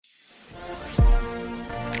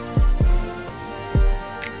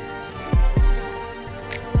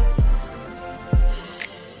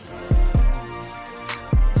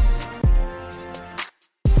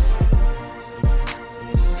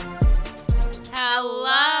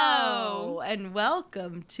Hello, and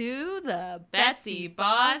welcome to the Betsy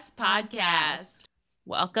Boss Podcast.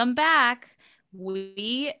 Welcome back.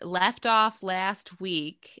 We left off last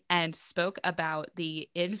week and spoke about the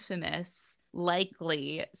infamous,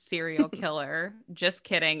 likely serial killer. Just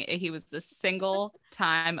kidding. He was a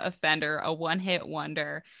single-time offender, a one-hit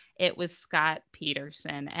wonder. It was Scott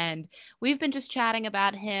Peterson. And we've been just chatting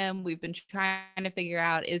about him. We've been trying to figure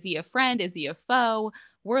out, is he a friend? Is he a foe?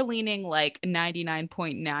 We're leaning like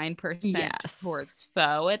 99.9% towards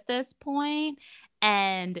foe at this point.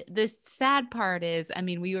 And the sad part is, I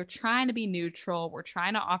mean, we were trying to be neutral. We're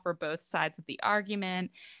trying to offer both sides of the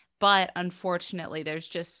argument. But unfortunately, there's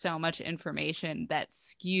just so much information that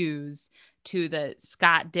skews to the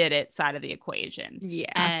Scott did it side of the equation.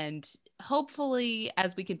 Yeah. And hopefully,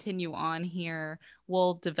 as we continue on here,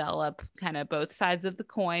 we'll develop kind of both sides of the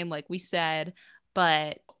coin, like we said.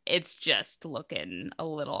 But it's just looking a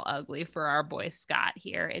little ugly for our boy Scott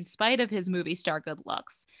here, in spite of his movie star good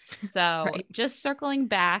looks. So Just circling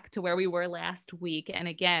back to where we were last week. And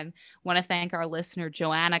again, want to thank our listener,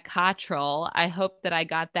 Joanna Cottrell. I hope that I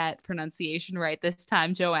got that pronunciation right this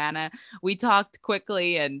time, Joanna. We talked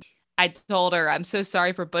quickly and I told her, I'm so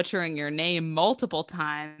sorry for butchering your name multiple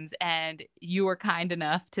times. And you were kind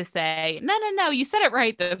enough to say, no, you said it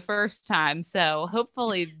right the first time. So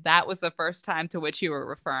hopefully that was the first time to which you were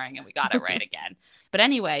referring and we got it right again. But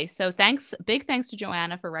anyway, so big thanks to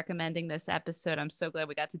Joanna for recommending this episode. I'm so glad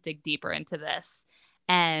we got to dig deeper into this.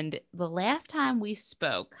 And the last time we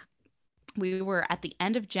spoke, we were at the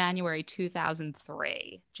end of January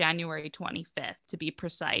 2003, January 25th to be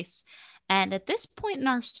precise. And at this point in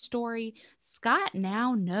our story, Scott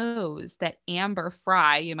now knows that Amber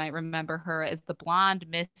Fry, you might remember her as the blonde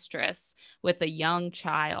mistress with a young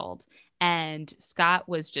child. And Scott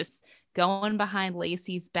was just going behind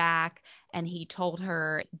Lacey's back and he told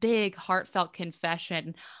her big heartfelt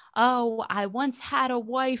confession. Oh, I once had a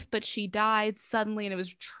wife, but she died suddenly and it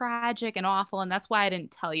was tragic and awful. And that's why I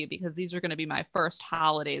didn't tell you, because these are going to be my first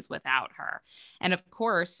holidays without her. And of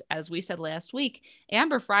course, as we said last week,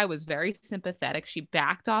 Amber Fry was very sympathetic. She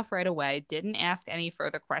backed off right away, didn't ask any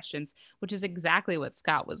further questions, which is exactly what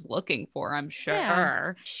Scott was looking for, I'm sure.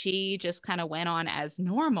 Yeah. She just kind of went on as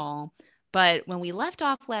normal. But when we left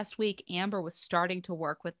off last week, Amber was starting to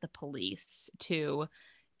work with the police to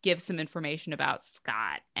give some information about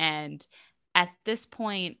Scott. And at this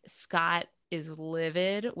point, Scott is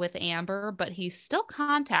livid with Amber, but he's still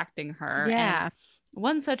contacting her. Yeah. And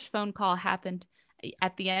one such phone call happened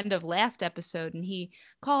at the end of last episode, and he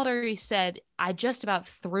called her. He said, I just about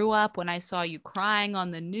threw up when I saw you crying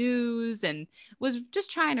on the news, and was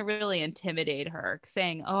just trying to really intimidate her,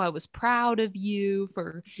 saying, oh, I was proud of you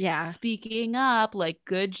for speaking up, like,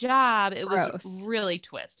 good job. It was really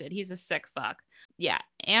twisted. He's a sick fuck. Yeah,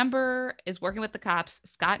 Amber is working with the cops.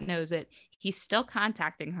 Scott knows it. He's still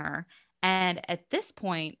contacting her. And at this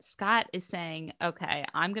point, Scott is saying, okay,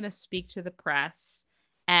 I'm going to speak to the press,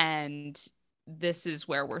 and this is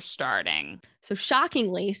where we're starting. So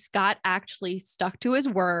shockingly, Scott actually stuck to his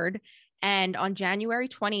word. And on January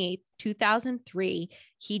 28th, 2003,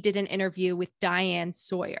 he did an interview with Diane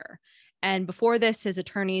Sawyer. And before this, his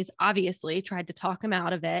attorneys obviously tried to talk him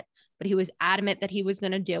out of it, but he was adamant that he was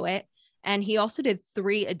going to do it. And he also did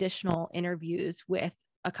 3 additional interviews with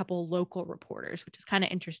a couple local reporters, which is kind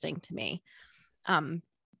of interesting to me.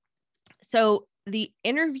 So the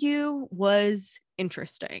interview was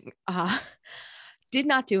interesting. Did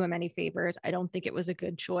not do him any favors. I don't think it was a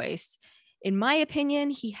good choice. In my opinion,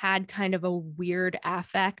 he had kind of a weird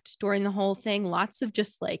affect during the whole thing. Lots of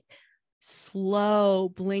just like slow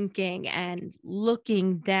blinking and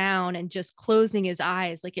looking down and just closing his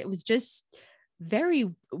eyes. Like, it was just very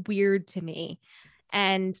weird to me.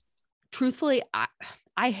 And truthfully,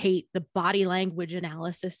 I hate the body language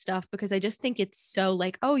analysis stuff, because I just think it's so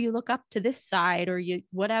like, oh, you look up to this side or you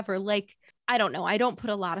whatever. Like, I don't know. I don't put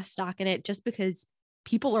a lot of stock in it, just because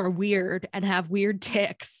people are weird and have weird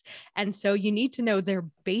tics. And so you need to know their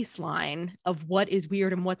baseline of what is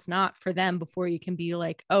weird and what's not for them before you can be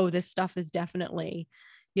like, oh, this stuff is definitely,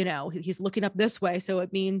 you know, he's looking up this way, so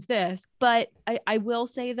it means this. But I will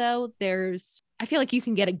say, though, I feel like you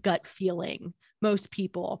can get a gut feeling. Most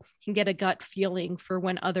people can get a gut feeling for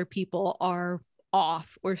when other people are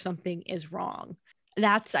off or something is wrong.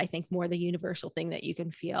 That's, I think, more the universal thing that you can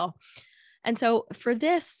feel. And so for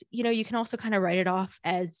this, you know, you can also kind of write it off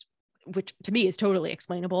as, which to me is totally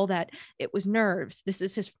explainable, that it was nerves. This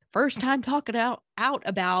is his first time talking out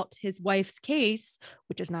about his wife's case,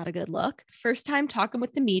 which is not a good look. First time talking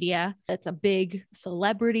with the media. That's a big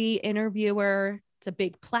celebrity interviewer. it's a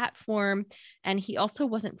big platform, and he also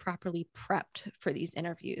wasn't properly prepped for these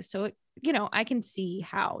interviews. So, I can see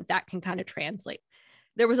how that can kind of translate.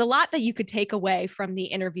 There was a lot that you could take away from the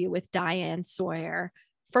interview with Diane Sawyer.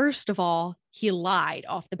 First of all, he lied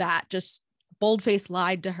off the bat, just boldface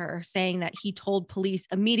lied to her, saying that he told police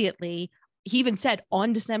immediately. He even said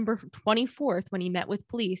on December 24th, when he met with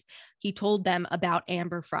police, he told them about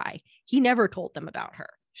Amber Frey. He never told them about her.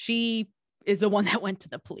 She is the one that went to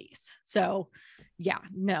the police. So yeah,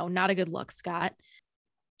 no, not a good look, Scott.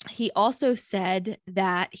 He also said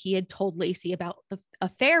that he had told Lacey about the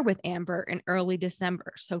affair with Amber in early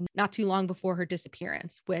December, so not too long before her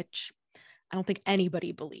disappearance, which I don't think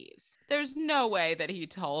anybody believes. There's no way that he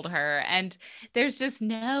told her, and there's just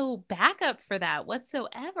no backup for that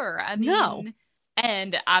whatsoever. I No. mean,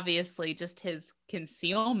 and obviously just his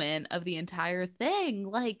concealment of the entire thing.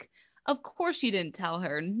 Like, of course you didn't tell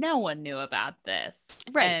her. No one knew about this.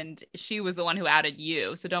 Right. And she was the one who outed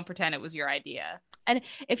you, so don't pretend it was your idea. And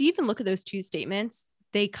if you even look at those two statements,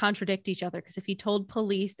 they contradict each other, because if he told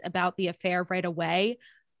police about the affair right away,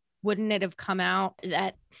 wouldn't it have come out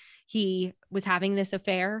that he was having this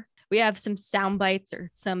affair? We have some sound bites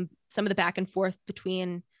or some of the back and forth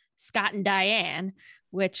between Scott and Diane,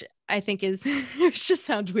 which I think is it just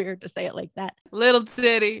sounds weird to say it like that. Little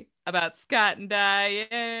titty about Scott and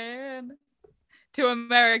Diane. Two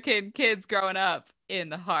American kids growing up in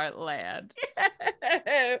the heartland.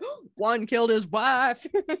 One killed his wife.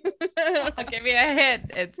 I'll give you a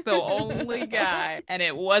hint. It's the only guy, and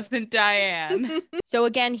it wasn't Diane. So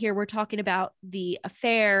again, here we're talking about the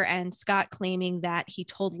affair and Scott claiming that he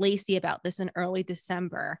told Lacey about this in early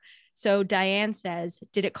December. So Diane says,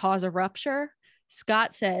 did it cause a rupture?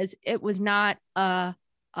 Scott says it was not a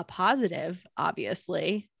positive,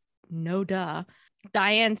 obviously. No duh.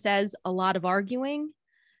 Diane says a lot of arguing.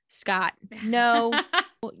 Scott, no,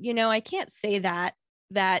 I can't say that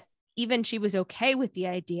even she was okay with the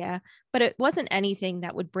idea, but it wasn't anything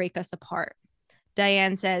that would break us apart.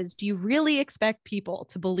 Diane says, do you really expect people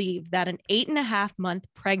to believe that an 8.5-month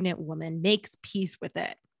pregnant woman makes peace with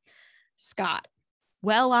it? Scott,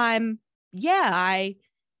 well,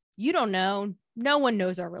 you don't know. No one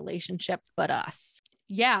knows our relationship but us.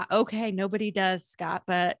 Yeah, okay, nobody does, Scott,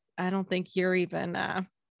 but I don't think you're even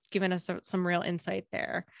giving us some real insight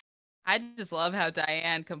there. I just love how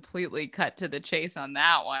Diane completely cut to the chase on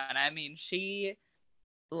that one. I mean, she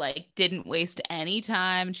didn't waste any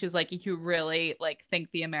time. She was like, you really think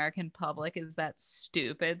the American public is that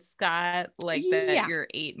stupid, Scott? That your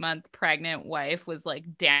 8-month pregnant wife was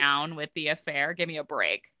down with the affair. Give me a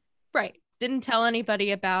break. Right. Didn't tell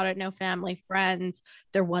anybody about it. No family, friends.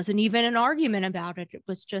 There wasn't even an argument about it. It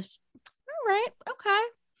was just, all right, okay,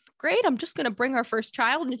 great. I'm just going to bring our first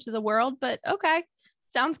child into the world, but okay,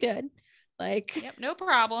 sounds good. Yep, no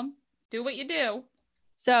problem. Do what you do.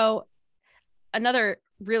 So another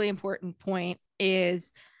really important point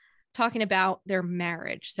is talking about their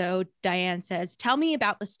marriage. So Diane says, tell me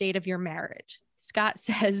about the state of your marriage. Scott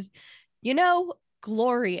says,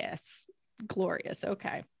 glorious.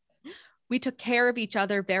 Okay. We took care of each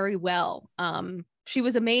other very well. She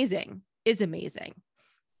was amazing, is amazing.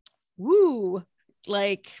 Woo.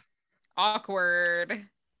 Awkward.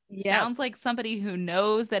 Yep. Sounds like somebody who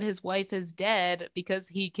knows that his wife is dead because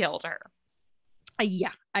he killed her.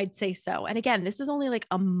 Yeah, I'd say so. And again, this is only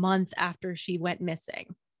a month after she went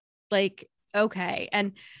missing. Okay.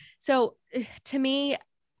 And so to me,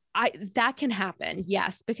 that can happen.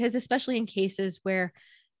 Yes, because especially in cases where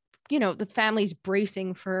the family's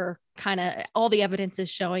bracing for kind of all the evidence is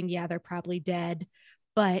showing, yeah, they're probably dead.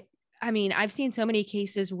 But I mean, I've seen so many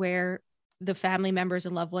cases where the family members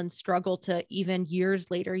and loved ones struggle to even years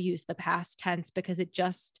later use the past tense because it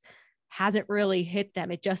just hasn't really hit them.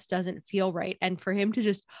 It just doesn't feel right. And for him to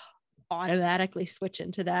just automatically switch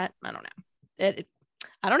into that, I don't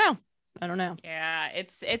know. I don't know. Yeah,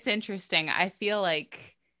 it's interesting. I feel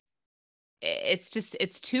like it's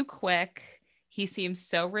too quick. He seems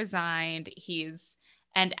so resigned.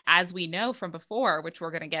 And as we know from before, which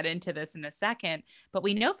we're going to get into this in a second, but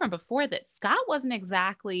we know from before that Scott wasn't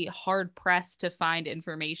exactly hard pressed to find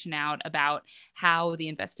information out about how the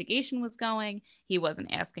investigation was going. He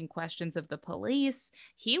wasn't asking questions of the police.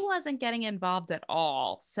 He wasn't getting involved at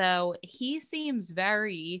all. So he seems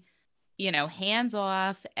very, hands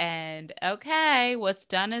off and okay, what's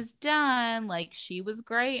done is done. She was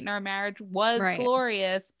great and our marriage was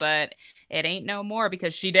glorious, but it ain't no more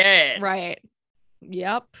because she did. Right.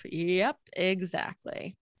 Yep,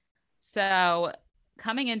 exactly. So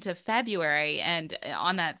coming into February, and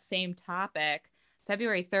on that same topic,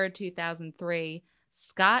 February 3rd, 2003,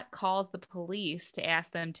 Scott calls the police to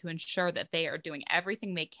ask them to ensure that they are doing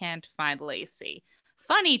everything they can to find Lacey.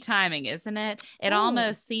 Funny timing, isn't it? It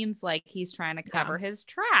almost seems like he's trying to cover his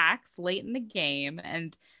tracks late in the game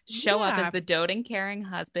and show up as the doting, caring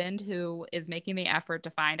husband who is making the effort to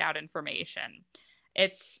find out information.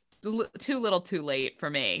 It's too little too late for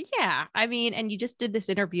me. Yeah. I mean, and you just did this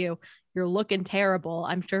interview. You're looking terrible.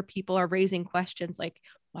 I'm sure people are raising questions like,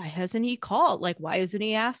 why hasn't he called? Like, why isn't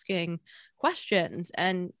he asking questions?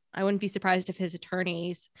 And I wouldn't be surprised if his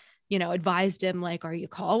attorneys, advised him, like, are you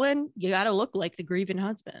calling? You got to look like the grieving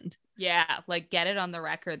husband. Yeah, like get it on the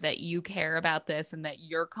record that you care about this and that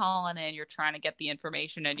you're calling in, you're trying to get the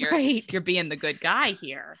information, and you're being the good guy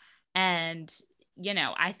here. And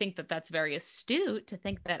I think that that's very astute to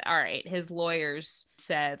think that, all right, his lawyers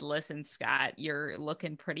said, listen, Scott, you're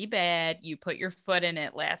looking pretty bad. You put your foot in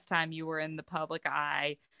it last time you were in the public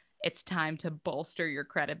eye. It's time to bolster your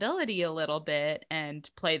credibility a little bit and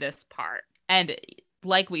play this part. And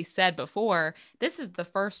like we said before, this is the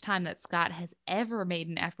first time that Scott has ever made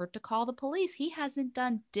an effort to call the police. He hasn't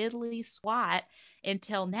done diddly squat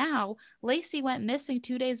until now. Lacey went missing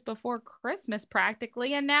 2 days before Christmas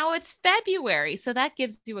practically, and now it's February. So that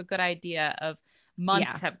gives you a good idea of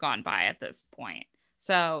months have gone by at this point.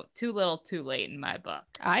 So too little, too late in my book.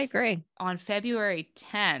 I agree. On February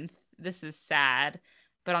 10th, this is sad,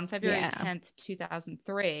 but on February 10th,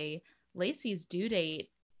 2003, Lacey's due date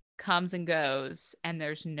comes and goes, and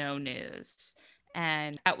there's no news.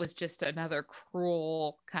 And that was just another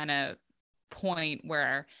cruel kind of point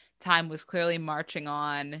where time was clearly marching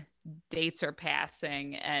on, dates are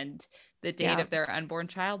passing, and the date of their unborn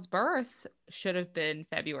child's birth should have been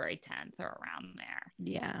February 10th or around there.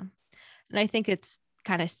 Yeah. And I think it's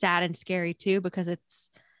kind of sad and scary too, because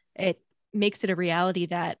it makes it a reality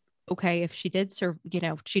that, okay, if she did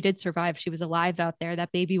survive, she was alive out there,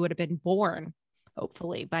 that baby would have been born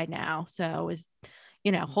hopefully by now. So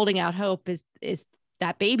holding out hope is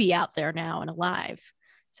that baby out there now and alive.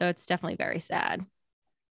 So it's definitely very sad.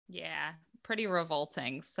 Yeah, pretty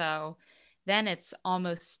revolting. So then it's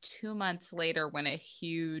almost 2 months later when a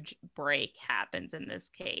huge break happens in this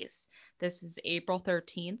case. This is April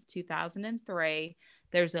 13th, 2003.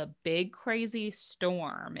 There's a big crazy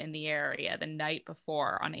storm in the area the night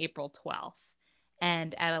before on April 12th.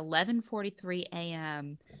 And at 11:43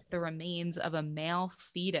 a.m., the remains of a male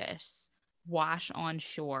fetus wash on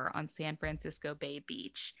shore on San Francisco Bay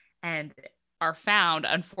Beach and are found,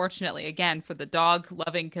 unfortunately, again, for the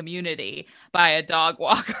dog-loving community, by a dog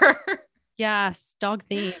walker. Yes, dog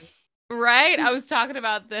theme. Right? I was talking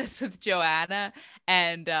about this with Joanna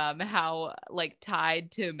and how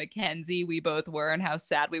tied to Mackenzie we both were and how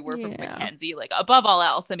sad we were for Mackenzie. Like above all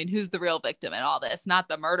else, I mean, who's the real victim in all this? Not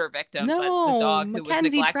the murder victim, but the dog who was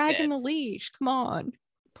neglected. Dragging the leash. Come on.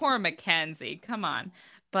 Poor Mackenzie. Come on.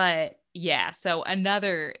 But yeah, so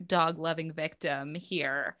another dog loving victim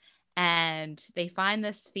here. And they find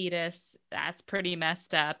this fetus. That's pretty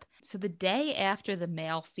messed up. So the day after the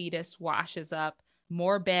male fetus washes up,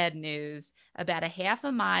 more bad news. About a half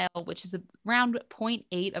a mile, which is around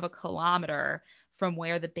 0.8 of a kilometer from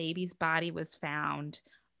where the baby's body was found,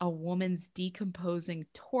 a woman's decomposing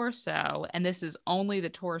torso, and this is only the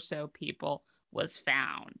torso, people, was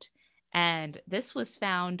found. And this was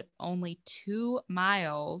found only 2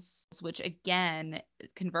 miles, which again,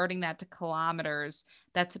 converting that to kilometers,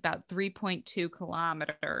 that's about 3.2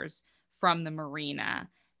 kilometers from the marina.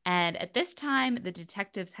 And at this time, the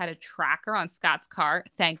detectives had a tracker on Scott's car.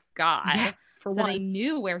 Thank God. Yeah, so once. They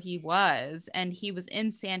knew where he was. And he was in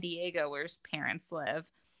San Diego, where his parents live.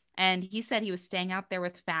 And he said he was staying out there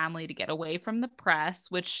with family to get away from the press,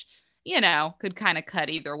 which, could kind of cut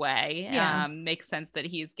either way. Yeah. Makes sense that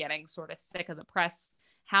he's getting sort of sick of the press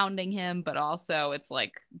hounding him. But also it's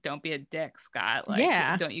like, don't be a dick, Scott.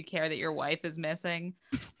 Don't you care that your wife is missing?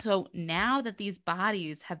 So now that these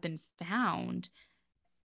bodies have been found,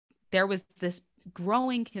 there was this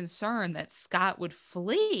growing concern that Scott would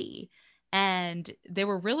flee. And they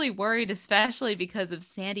were really worried, especially because of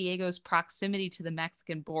San Diego's proximity to the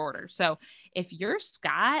Mexican border. So if you're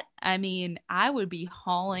Scott, I mean, I would be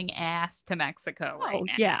hauling ass to Mexico right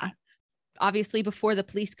now. Yeah. Obviously, before the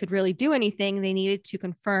police could really do anything, they needed to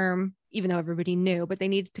confirm, even though everybody knew, but they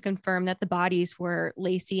needed to confirm that the bodies were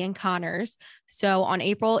Lacey and Connor's. So on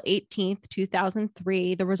April 18th,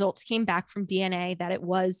 2003, the results came back from DNA that it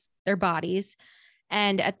was their bodies.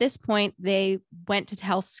 And at this point, they went to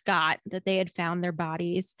tell Scott that they had found their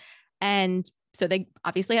bodies. And so they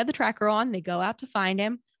obviously had the tracker on. They go out to find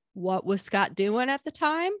him. What was Scott doing at the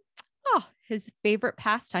time? Oh, his favorite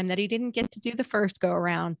pastime that he didn't get to do the first go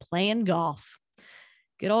around, playing golf.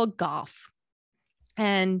 Good old golf.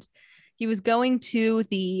 And He was going to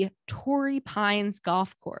the Torrey Pines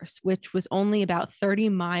golf course, which was only about 30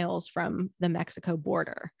 miles from the Mexico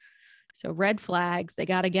border. So red flags, they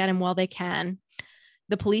got to get him while they can.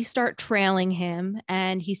 The police start trailing him,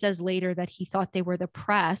 and he says later that he thought they were the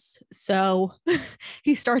press. So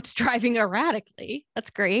he starts driving erratically.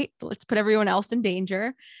 That's great. Let's put everyone else in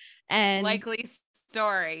danger. And likely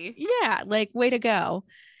story. Yeah, like way to go.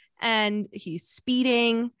 And he's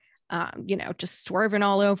speeding, just swerving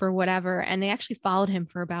all over, whatever. And they actually followed him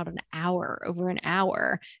for about over an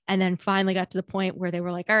hour. And then finally got to the point where they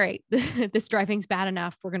were like, all right, this driving's bad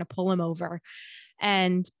enough. We're going to pull him over.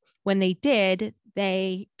 And when they did,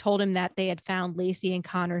 they told him that they had found Laci and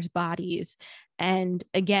Connor's bodies. And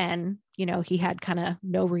again, he had kind of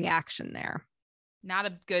no reaction there. Not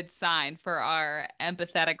a good sign for our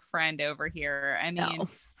empathetic friend over here. I mean, No.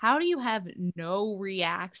 How do you have no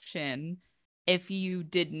reaction if you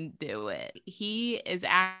didn't do it? He is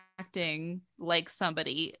acting like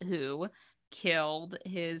somebody who killed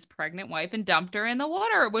his pregnant wife and dumped her in the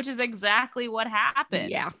water, which is exactly what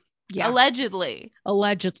happened. Yeah. Allegedly.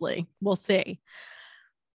 We'll see.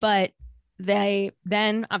 But they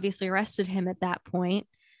then obviously arrested him at that point.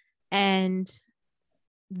 And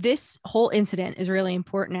this whole incident is really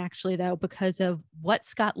important, actually, though, because of what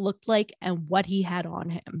Scott looked like and what he had on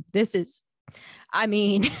him.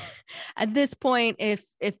 At this point, if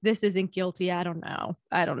this isn't guilty, I don't know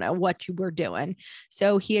what you were doing.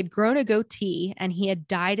 So he had grown a goatee and he had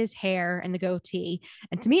dyed his hair and the goatee.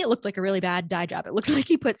 And to me, it looked like a really bad dye job. It looked like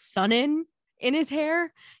he put sun in his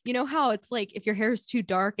hair. You know how it's like if your hair is too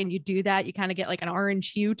dark and you do that, you kind of get like an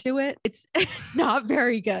orange hue to it. It's not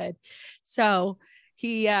very good. So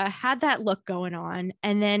he had that look going on,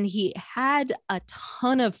 and then he had a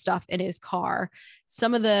ton of stuff in his car.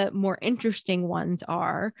 Some of the more interesting ones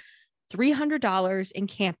are $300 in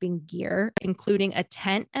camping gear, including a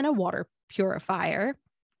tent and a water purifier.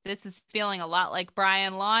 This is feeling a lot like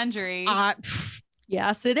Brian Laundrie.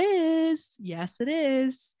 Yes, it is. Yes, it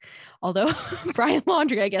is. Although Brian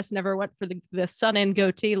Laundrie, I guess, never went for the sun and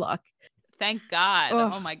goatee look. Thank God.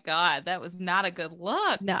 Oh my God. That was not a good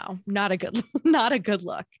look. No, not a good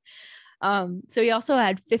look. So he also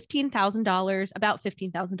had about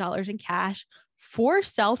 $15,000 in cash, 4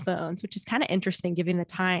 cell phones, which is kind of interesting given the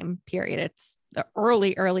time period. It's the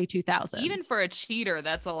early 2000s. Even for a cheater,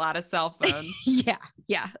 that's a lot of cell phones.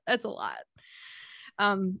 Yeah, that's a lot.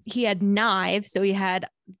 He had knives. So he had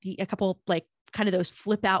a couple like kind of those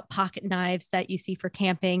flip out pocket knives that you see for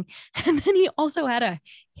camping. And then he also had a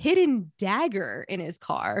hidden dagger in his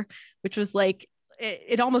car, which was like,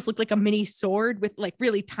 it almost looked like a mini sword with like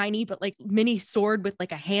really tiny, but like mini sword with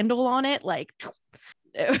like a handle on it. Like,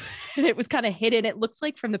 and it was kind of hidden. It looked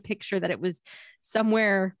like from the picture that it was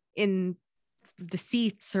somewhere in the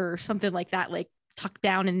seats or something like that, like tucked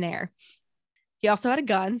down in there. He also had a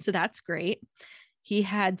gun. So that's great. He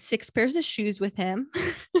had 6 pairs of shoes with him.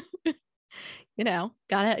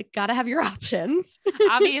 Gotta have your options.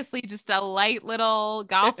 Obviously, just a light little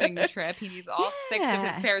golfing trip. He needs all 6 of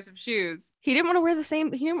his pairs of shoes. He didn't want to wear the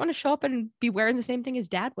same. He didn't want to show up and be wearing the same thing his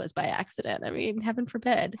dad was by accident. I mean, heaven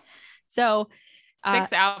forbid. So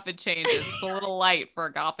 6 outfit changes. It's a little light for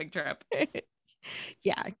a golfing trip.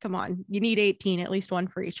 Yeah, come on. You need 18, at least one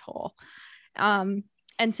for each hole. And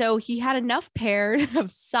so he had enough pairs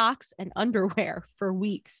of socks and underwear for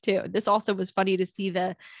weeks too. This also was funny to see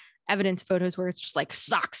the evidence photos where it's just like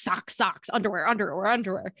socks,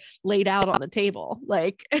 underwear laid out on the table,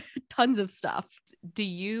 like tons of stuff. Do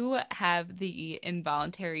you have the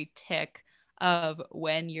involuntary tick of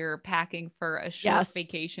when you're packing for a short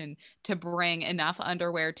vacation to bring enough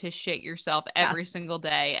underwear to shit yourself every single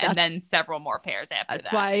day and then several more pairs after that?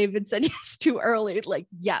 That's why I even said yes too early. Like,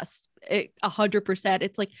 yes, 100%.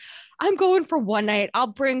 It's like, I'm going for one night. I'll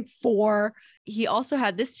bring 4. He also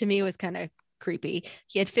had, this to me was kind of creepy.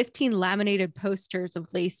 He had 15 laminated posters of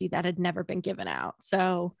Laci that had never been given out.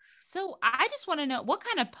 So I just want to know, what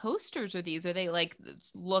kind of posters are these? Are they like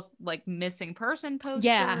look like missing person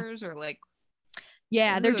posters or like?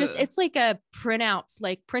 Yeah, they're just, it's like a printout,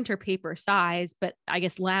 like printer paper size, but I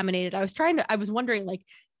guess laminated. I was wondering, like,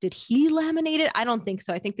 did he laminate it? I don't think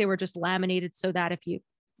so. I think they were just laminated so that if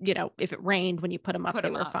if it rained when you put them up, they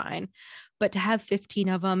were fine. But to have 15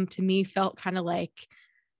 of them, to me, felt kind of like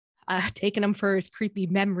taking him for his creepy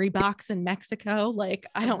memory box in Mexico. Like,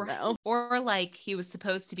 I don't know. Or like he was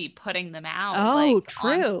supposed to be putting them out. Oh,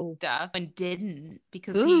 true. On stuff and didn't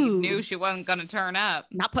because he knew she wasn't going to turn up.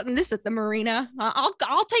 Not putting this at the marina.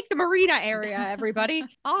 I'll take the marina area, everybody.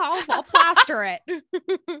 I'll plaster it.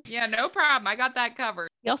 Yeah, no problem. I got that covered.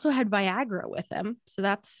 He also had Viagra with him. So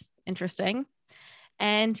that's interesting.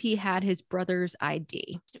 and he had his brother's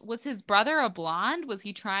ID. Was his brother a blonde? Was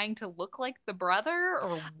he trying to look like the brother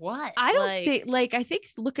or what? I don't think, like, I think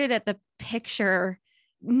looking at the picture,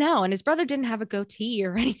 no, and his brother didn't have a goatee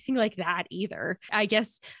or anything like that either. I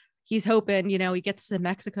guess he's hoping, he gets to the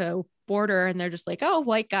Mexico border and they're just like, oh,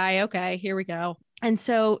 white guy. Okay, here we go. And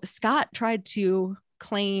so Scott tried to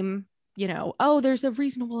claim, oh, there's a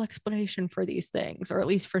reasonable explanation for these things, or at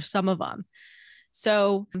least for some of them.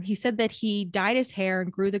 So he said that he dyed his hair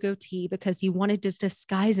and grew the goatee because he wanted to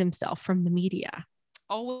disguise himself from the media.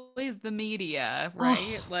 Always the media,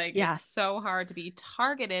 right? Oh, like, yes. It's so hard to be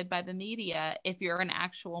targeted by the media if you're an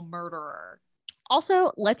actual murderer.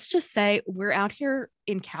 Also, let's just say we're out here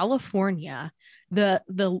in California,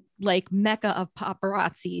 the like mecca of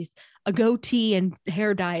paparazzis. A goatee and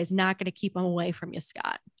hair dye is not going to keep them away from you,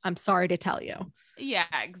 Scott. I'm sorry to tell you. Yeah,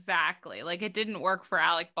 exactly. Like, it didn't work for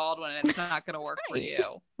Alec Baldwin. It's not going to work for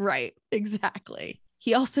you. Right. Exactly.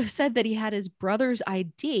 He also said that he had his brother's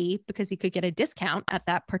ID because he could get a discount at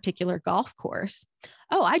that particular golf course.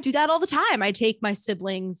 Oh, I do that all the time. I take my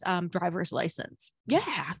siblings' driver's license.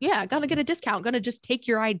 Yeah. Gonna get a discount. Gonna just take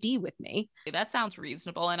your ID with me. That sounds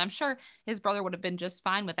reasonable. And I'm sure his brother would have been just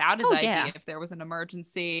fine without his ID if there was an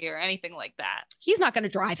emergency or anything like that. He's not going to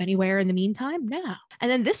drive anywhere in the meantime. No. And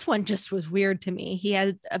then this one just was weird to me. He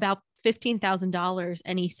had about $15,000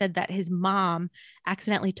 and he said that his mom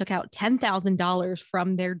accidentally took out $10,000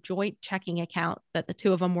 from their joint checking account that the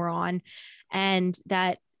two of them were on, and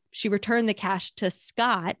that she returned the cash to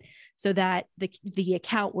Scott so that the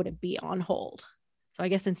account wouldn't be on hold. So I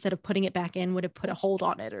guess instead of putting it back in, would have put a hold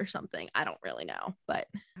on it or something. I don't really know, but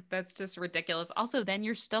that's just ridiculous. Also, then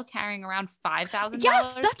you're still carrying around $5,000.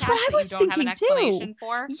 Yes, that's what I was thinking have an explanation too.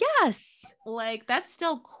 For. Yes, like that's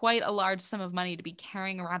still quite a large sum of money to be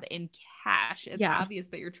carrying around in cash. It's obvious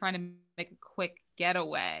that you're trying to make a quick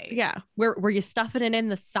getaway. Yeah, were you stuffing it in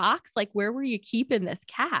the socks? Like, where were you keeping this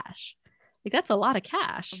cash? Like, that's a lot of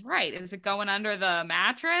cash. Right? Is it going under the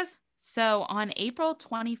mattress? So on April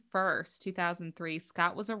 21st, 2003,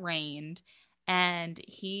 Scott was arraigned and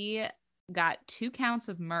he got 2 counts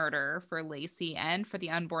of murder for Laci and for the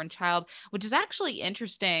unborn child, which is actually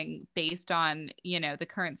interesting based on, the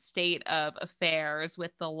current state of affairs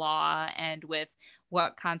with the law and with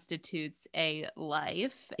what constitutes a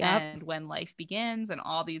life and when life begins and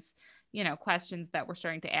all these questions that we're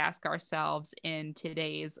starting to ask ourselves in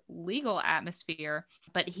today's legal atmosphere.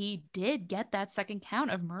 But he did get that second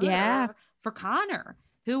count of murder for Connor,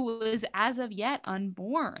 who was as of yet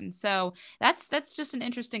unborn. So that's just an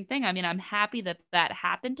interesting thing. I mean, I'm happy that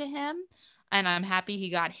happened to him and I'm happy he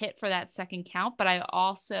got hit for that second count, but I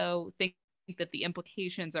also think that the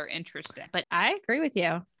implications are interesting. But I agree with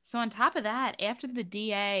you. So on top of that, after the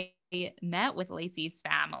DA met with Laci's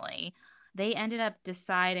family, they ended up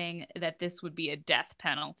deciding that this would be a death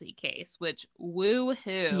penalty case, which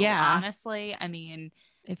woo-hoo. Yeah. Honestly, I mean,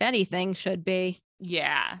 if anything, should be.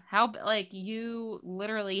 Yeah. How, like, you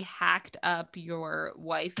literally hacked up your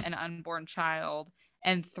wife and unborn child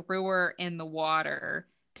and threw her in the water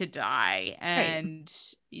to die. And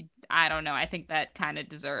I don't know. I think that kind of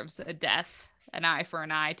deserves a death, an eye for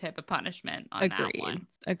an eye type of punishment on that one.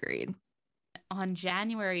 Agreed. On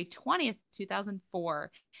January 20th, 2004.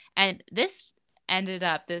 And this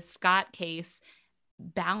Scott case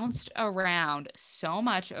bounced around so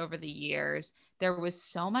much over the years. There was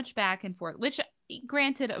so much back and forth, which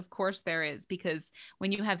granted, of course there is, because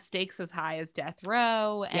when you have stakes as high as death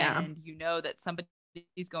row and you know that somebody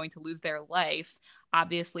is going to lose their life,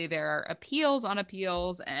 obviously there are appeals on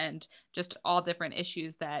appeals and just all different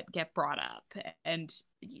issues that get brought up. And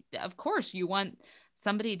of course you want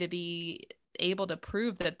somebody to be able to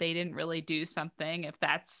prove that they didn't really do something, if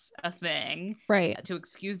that's a thing, right, to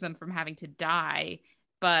excuse them from having to die.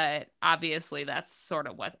 But obviously that's sort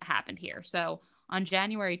of what happened here. So on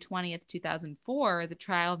January 20th, 2004, the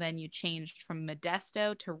trial venue changed from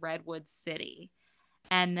Modesto to Redwood City.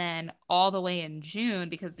 And then all the way in June,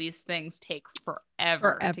 because these things take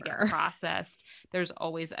forever to get processed, there's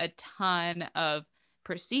always a ton of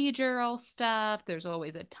procedural stuff. There's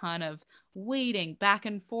always a ton of waiting back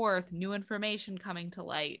and forth, new information coming to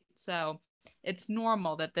light. So it's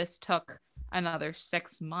normal that this took another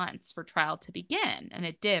 6 months for trial to begin. And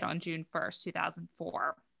it did on June 1st,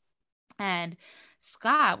 2004. And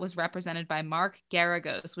Scott was represented by Mark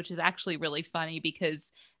Garagos, which is actually really funny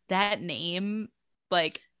because that name,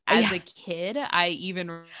 like, as a kid, I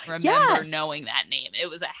even remember knowing that name. It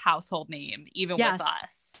was a household name, even with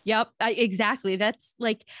us. Yep, exactly. That's,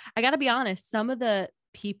 like, I got to be honest, some of the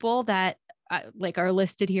people that are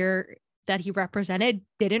listed here that he represented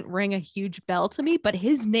didn't ring a huge bell to me, but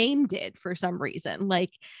his name did for some reason.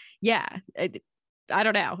 Like, I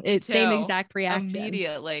don't know. Me It's same too. exact reaction.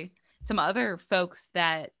 Immediately. Some other folks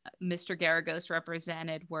that Mr. Garagos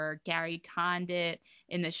represented were Gary Condit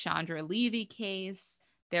in the Chandra Levy case.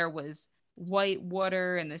 There was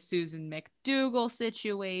Whitewater in the Susan McDougal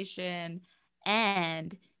situation.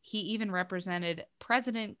 And he even represented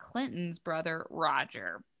President Clinton's brother,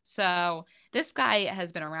 Roger. So this guy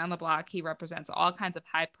has been around the block. He represents all kinds of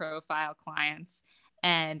high profile clients,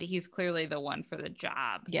 and he's clearly the one for the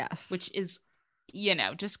job. Yes. Which is,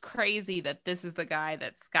 just crazy that this is the guy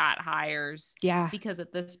that Scott hires. Yeah. Because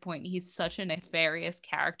at this point, he's such a nefarious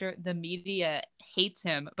character. The media hates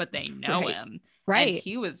him, but they know him. Right. And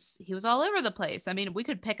he was all over the place. I mean, we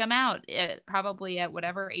could pick him out probably at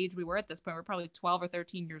whatever age we were at this point. We're probably 12 or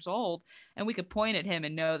 13 years old, and we could point at him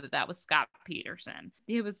and know that was Scott Peterson.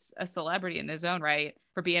 He was a celebrity in his own right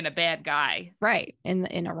for being a bad guy. Right. In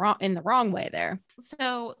the wrong way there.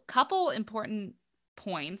 So, couple important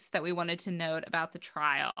points that we wanted to note about the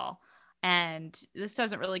trial. And this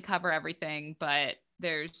doesn't really cover everything, but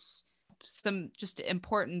there's some just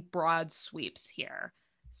important broad sweeps here.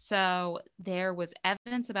 So there was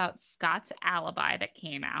evidence about Scott's alibi that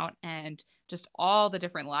came out, and just all the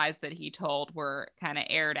different lies that he told were kind of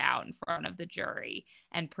aired out in front of the jury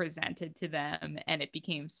and presented to them. And it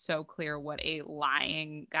became so clear what a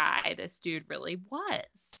lying guy this dude really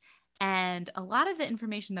was. And a lot of the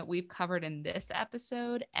information that we've covered in this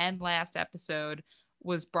episode and last episode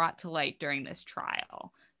was brought to light during this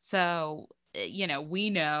trial. So, we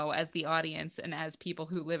know as the audience and as people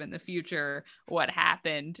who live in the future what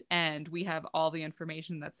happened, and we have all the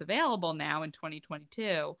information that's available now in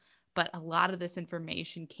 2022. But a lot of this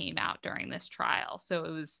information came out during this trial. So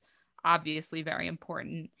it was obviously very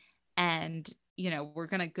important. And we're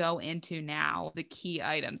going to go into now the key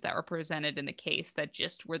items that were presented in the case that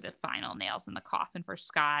just were the final nails in the coffin for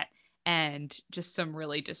Scott, and just some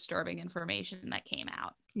really disturbing information that came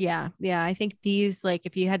out. Yeah. I think these, like,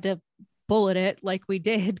 if you had to bullet it like we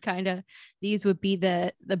did, kind of, these would be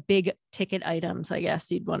the big ticket items, I guess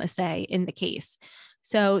you'd want to say, in the case.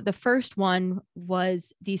 So the first one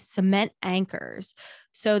was these cement anchors.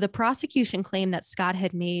 So the prosecution claimed that Scott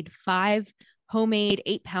had made 5 homemade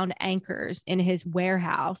 8-pound anchors in his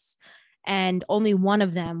warehouse, and only one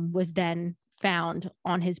of them was then found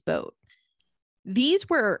on his boat. These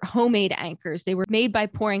were homemade anchors. They were made by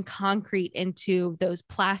pouring concrete into those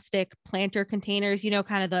plastic planter containers,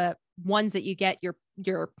 kind of the ones that you get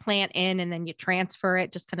your plant in and then you transfer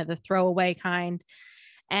it, just kind of the throwaway kind.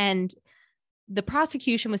 And the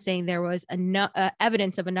prosecution was saying there was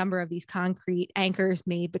evidence of a number of these concrete anchors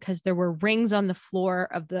made because there were rings on the floor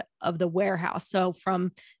of the warehouse. So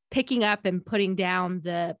from picking up and putting down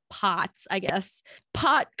the pots, I guess,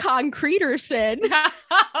 pot concreterson,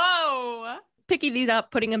 picking these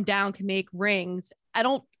up, putting them down can make rings. I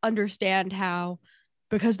don't understand how,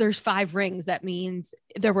 because there's 5 rings, that means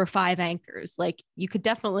there were 5 anchors. Like, you could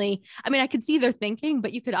definitely, I could see their thinking,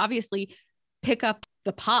 but you could obviously pick up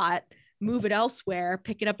the pot, move it elsewhere,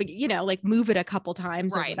 pick it up, like move it a couple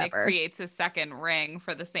times, right, or whatever. It creates a second ring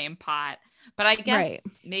for the same pot. But I guess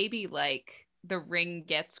maybe like the ring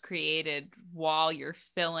gets created while you're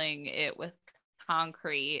filling it with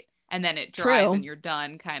concrete, and then it dries and you're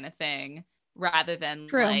done, kind of thing, rather than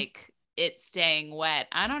like it staying wet.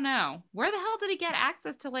 I don't know. Where the hell did he get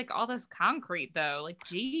access to like all this concrete though? Like,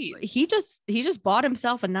 geez. He just bought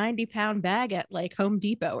himself a 90-pound bag at like Home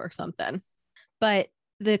Depot or something. But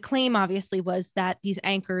the claim obviously was that these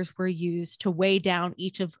anchors were used to weigh down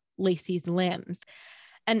each of Laci's limbs.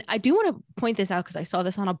 And I do want to point this out because I saw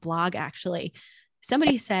this on a blog, actually.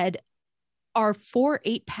 Somebody said, are 4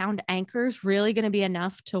 8-pound anchors really going to be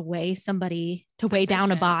enough to weigh somebody, to weigh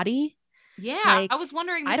down a body? Yeah, like, I was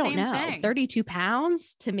wondering the same thing. 32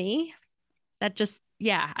 pounds to me, that just,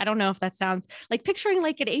 I don't know if that sounds like picturing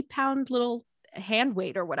like an 8-pound little hand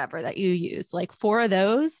weight or whatever that you use, like 4 of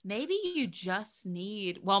those. Maybe you just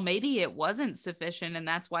need, maybe it wasn't sufficient and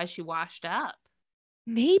that's why she washed up.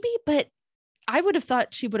 Maybe, but I would have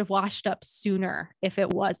thought she would have washed up sooner if it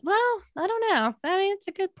was. Well, I don't know. It's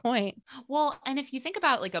a good point. Well, and if you think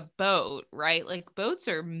about like a boat, right? Like boats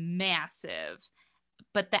are massive,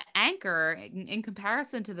 but the anchor in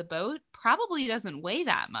comparison to the boat probably doesn't weigh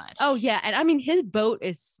that much. Oh yeah. And his boat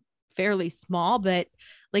is fairly small, but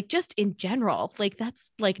like just in general, like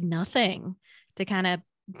that's like nothing to kind of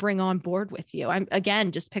bring on board with you. I'm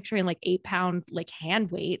again just picturing like 8-pound like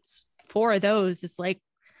hand weights. 4 of those is like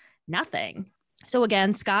nothing. So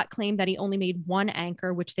again, Scott claimed that he only made 1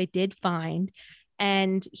 anchor, which they did find,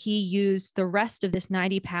 and he used the rest of this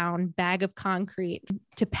 90-pound bag of concrete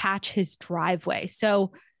to patch his driveway.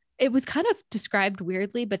 So it was kind of described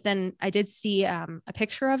weirdly, but then I did see a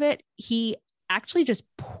picture of it. He actually just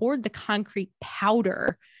poured the concrete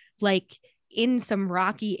powder like in some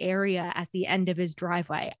rocky area at the end of his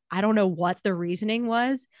driveway. I don't know what the reasoning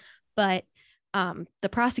was, but the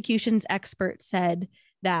prosecution's expert said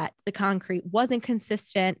that the concrete wasn't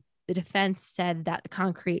consistent. The defense said that the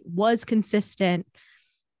concrete was consistent.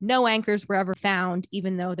 No anchors were ever found,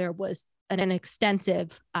 even though there was an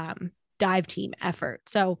extensive dive team effort.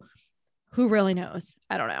 So who really knows?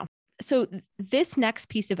 I don't know. So this next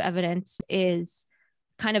piece of evidence is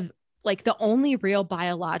kind of like the only real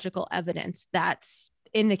biological evidence that's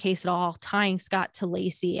in the case at all, tying Scott to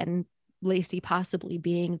Laci and Laci possibly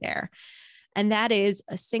being there. And that is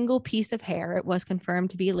a single piece of hair. It was confirmed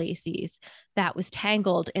to be Laci's that was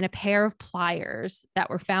tangled in a pair of pliers that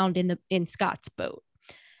were found in Scott's boat.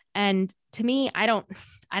 And to me, I don't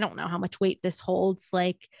know how much weight this holds.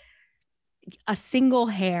 Like a single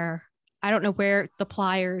hair. I don't know where the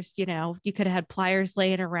pliers, you could have had pliers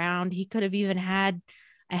laying around. He could have even had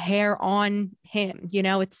a hair on him.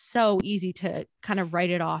 It's so easy to kind of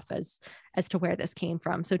write it off as to where this came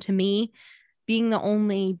from. So to me, being the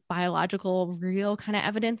only biological real kind of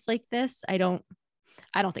evidence like this, I don't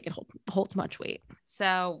think it holds much weight.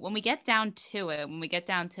 So when we get down to it, when we get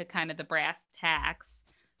down to kind of the brass tacks,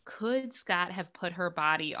 could Scott have put her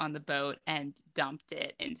body on the boat and dumped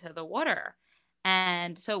it into the water?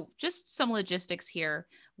 And so just some logistics here.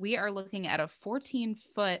 We are looking at a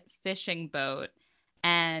 14-foot fishing boat,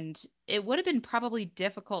 and it would have been probably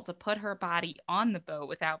difficult to put her body on the boat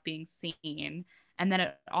without being seen. And then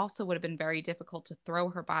it also would have been very difficult to throw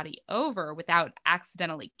her body over without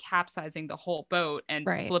accidentally capsizing the whole boat and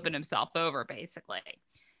flipping himself over, basically.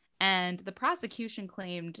 And the prosecution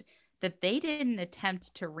claimed that they didn't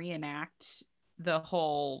attempt to reenact the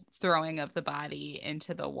whole throwing of the body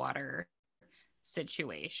into the water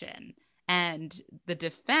situation. And the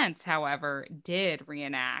defense, however, did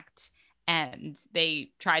reenact, and they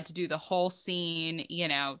tried to do the whole scene,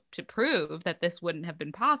 to prove that this wouldn't have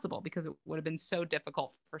been possible because it would have been so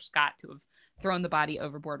difficult for Scott to have thrown the body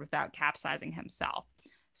overboard without capsizing himself.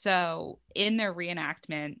 So in their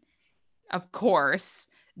reenactment, of course,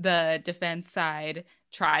 the defense side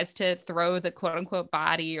tries to throw the quote unquote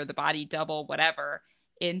body or the body double, whatever,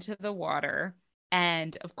 into the water.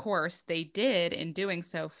 And of course, they did, in doing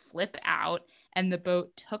so, flip out, and the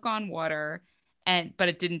boat took on water, but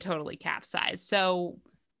it didn't totally capsize. So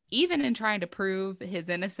even in trying to prove his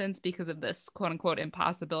innocence because of this quote unquote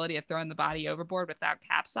impossibility of throwing the body overboard without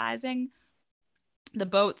capsizing, the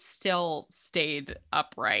boat still stayed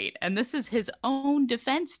upright. And this is his own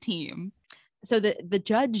defense team. So the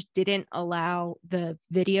judge didn't allow the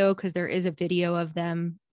video, because there is a video of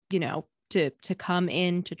them, to come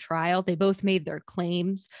into trial. They both made their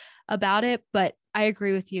claims about it, but I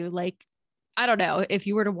agree with you. Like, I don't know, if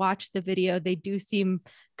you were to watch the video, they do seem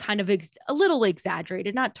kind of a little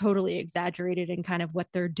exaggerated, not totally exaggerated in kind of what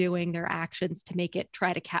they're doing, their actions to make it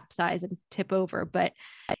try to capsize and tip over. But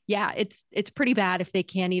yeah, it's pretty bad if they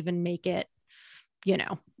can't even make it,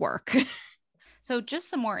 work. So just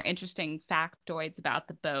some more interesting factoids about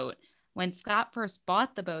the boat. When Scott first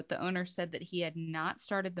bought the boat, the owner said that he had not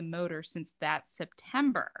started the motor since that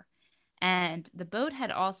September. And the boat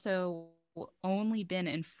had also only been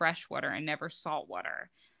in freshwater and never saltwater.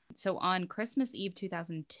 So on Christmas Eve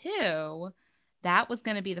 2002, that was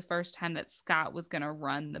going to be the first time that Scott was going to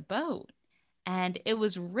run the boat. And it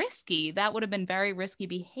was risky. That would have been very risky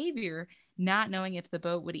behavior, not knowing if the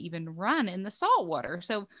boat would even run in the saltwater.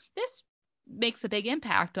 So this makes a big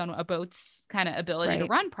impact on a boat's kind of ability to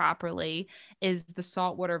run properly, is the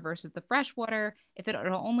saltwater versus the freshwater. If it had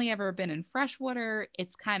only ever been in freshwater,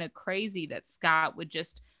 it's kind of crazy that Scott would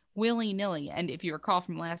just willy-nilly, and if you recall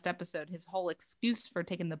from last episode, his whole excuse for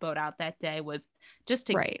taking the boat out that day was just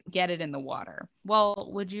to get it in the water. Well,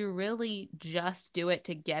 would you really just do it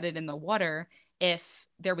to get it in the water if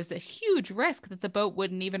there was a huge risk that the boat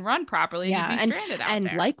wouldn't even run properly and you'd be stranded out there?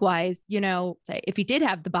 And likewise, say if he did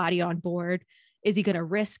have the body on board, is he going to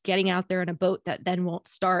risk getting out there in a boat that then won't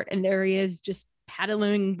start? And there he is just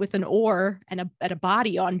paddling with an oar and a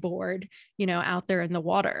body on board, out there in the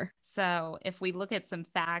water. So if we look at some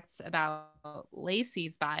facts about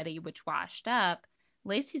Laci's body, which washed up,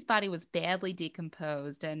 Laci's body was badly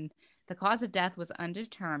decomposed and the cause of death was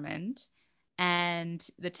undetermined. And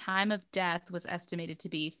the time of death was estimated to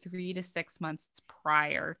be 3 to 6 months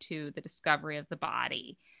prior to the discovery of the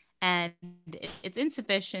body. And it's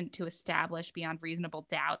insufficient to establish beyond reasonable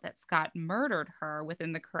doubt that Scott murdered her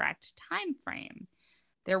within the correct time frame.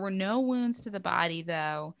 There were no wounds to the body,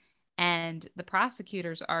 though, and the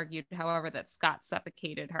prosecutors argued, however, that Scott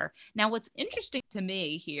suffocated her. Now, what's interesting to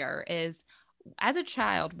me here is as a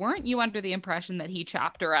child, weren't you under the impression that he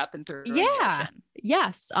chopped her up and threw her in the Yeah. ocean?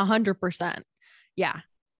 Yes, 100%. Yeah.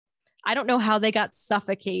 I don't know how they got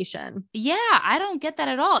suffocation. Yeah, I don't get that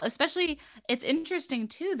at all. Especially, it's interesting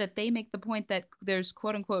too that they make the point that there's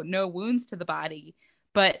quote unquote no wounds to the body,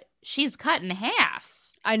 but she's cut in half.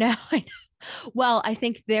 I know. I know. Well, I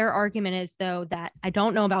think their argument is though that I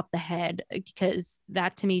don't know about the head because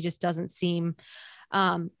that to me just doesn't seem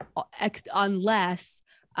um unless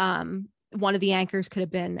one of the anchors could have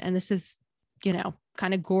been, and this is,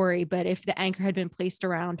 kind of gory, but if the anchor had been placed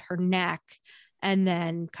around her neck and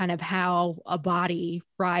then kind of how a body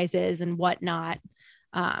rises and whatnot,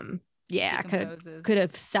 yeah, could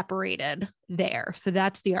have separated there. So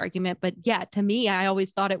that's the argument. But yeah, to me, I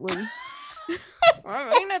always thought it was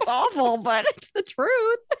I mean, it's awful, but it's the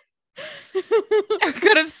truth.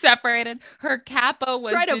 Could have separated. Her capo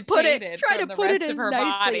was try to put it as nicely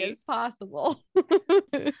body as possible.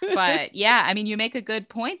 But yeah, I mean, you make a good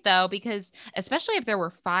point though, because especially if there were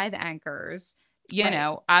 5 anchors,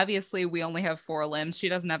 obviously we only have 4 limbs. She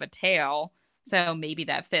doesn't have a tail. So maybe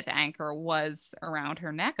that 5th anchor was around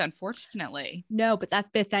her neck, unfortunately. No, but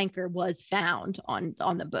that 5th anchor was found on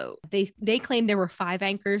the boat. They claimed there were 5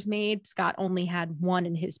 anchors made. Scott only had 1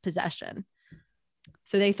 in his possession.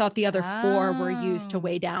 So they thought the other 4 were used to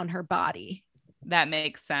weigh down her body. That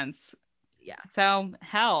makes sense. Yeah. So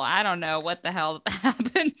hell, I don't know what the hell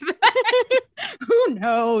happened. Who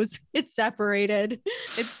knows? It's separated.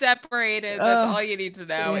 That's all you need to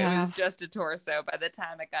know. Yeah. It was just a torso by the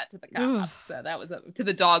time it got to the cops. So that was to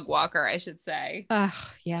the dog walker, I should say.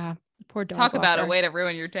 Yeah. Poor dog Talk walker. about a way to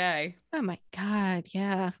ruin your day. Oh my God.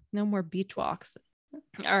 Yeah. No more beach walks.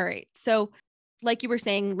 All right. So like you were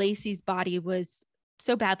saying, Lacey's body was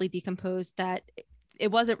so badly decomposed that it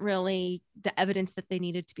wasn't really the evidence that they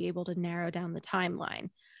needed to be able to narrow down the timeline.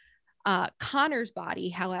 Connor's body,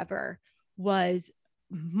 however, was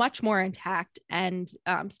much more intact and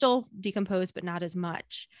still decomposed, but not as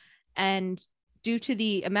much. And due to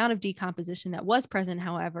the amount of decomposition that was present,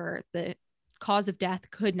 however, the cause of death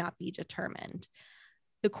could not be determined.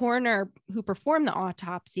 The coroner who performed the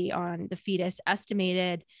autopsy on the fetus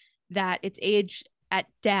estimated that its age at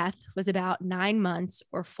death was about 9 months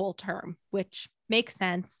or full term, which makes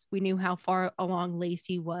sense. We knew how far along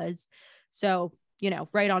Lacey was. So,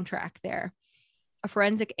 right on track there. A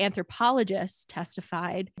forensic anthropologist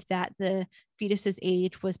testified that the fetus's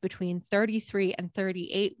age was between 33 and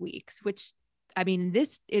 38 weeks, which, I mean,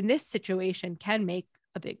 in this situation can make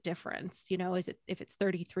a big difference. If it's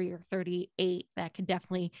 33 or 38, that can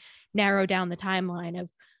definitely narrow down the timeline of,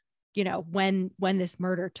 when this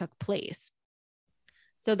murder took place.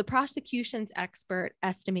 So the prosecution's expert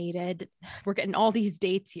estimated, we're getting all these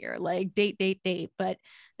dates here, like date, but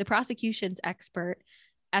the prosecution's expert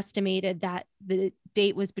estimated that the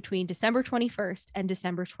date was between December 21st and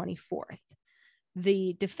December 24th.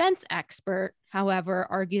 The defense expert, however,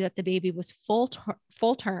 argued that the baby was full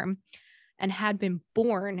term and had been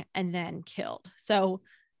born and then killed. So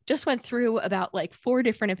just went through about like 4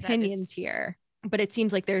 different opinions here, but it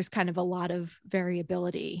seems like there's kind of a lot of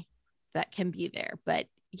variability that can be there. But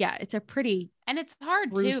yeah, it's a pretty and it's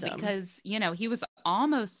hard gruesome. Too, because he was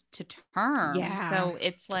almost to term. Yeah. So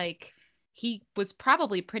it's like he was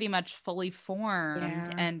probably pretty much fully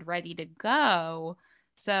formed and ready to go.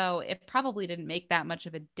 So it probably didn't make that much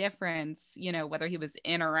of a difference, whether he was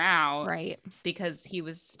in or out, right? Because he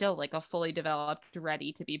was still like a fully developed,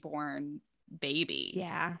 ready to be born baby.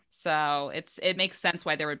 Yeah. So it makes sense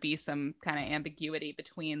why there would be some kind of ambiguity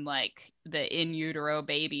between like the in utero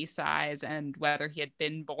baby size and whether he had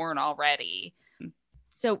been born already.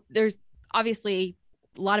 So there's obviously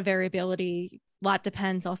a lot of variability. A lot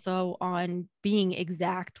depends also on being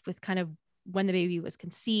exact with kind of when the baby was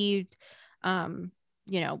conceived.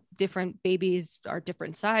 Different babies are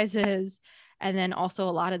different sizes. And then also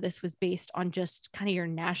a lot of this was based on just kind of your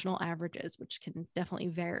national averages, which can definitely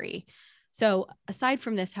vary. So aside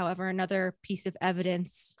from this, however, another piece of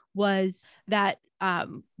evidence was that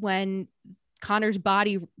when Connor's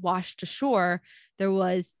body washed ashore, there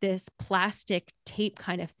was this plastic tape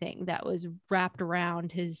kind of thing that was wrapped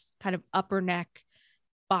around his kind of upper neck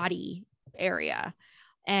body area.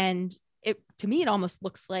 And to me, it almost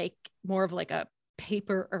looks like more of like a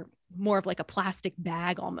paper or more of like a plastic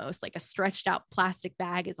bag, almost like a stretched out plastic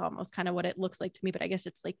bag is almost kind of what it looks like to me. But I guess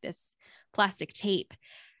it's like this plastic tape.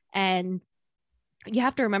 And you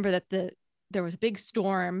have to remember that there was a big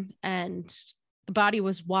storm and the body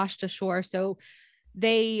was washed ashore. So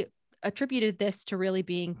they attributed this to really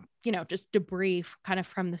being, just debris kind of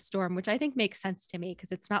from the storm, which I think makes sense to me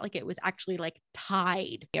because it's not like it was actually like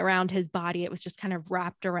tied around his body. It was just kind of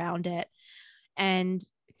wrapped around it. And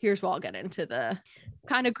here's what I'll get into it's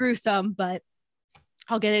kind of gruesome, but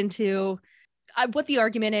I'll get into what the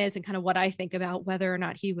argument is and kind of what I think about whether or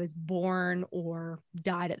not he was born or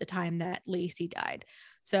died at the time that Lacey died.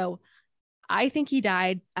 So I think he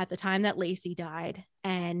died at the time that Lacey died,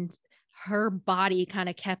 and her body kind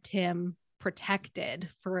of kept him protected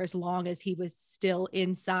for as long as he was still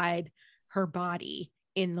inside her body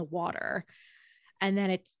in the water. And then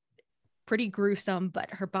it's pretty gruesome, but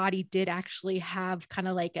her body did actually have kind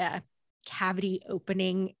of like a cavity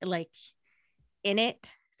opening like in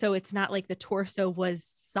it. So it's not like the torso was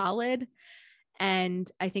solid.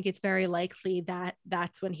 And I think it's very likely that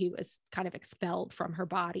that's when he was kind of expelled from her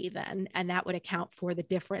body then. And that would account for the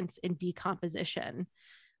difference in decomposition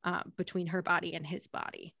between her body and his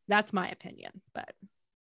body. That's my opinion. But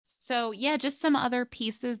so, yeah, just some other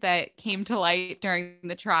pieces that came to light during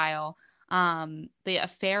the trial. The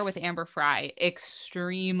affair with Amber Frey,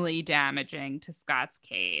 extremely damaging to Scott's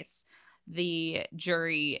case. The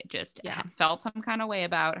jury just felt some kind of way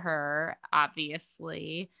about her,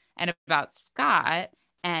 obviously, and about Scott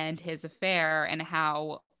and his affair, and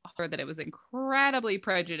how that it was incredibly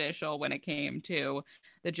prejudicial when it came to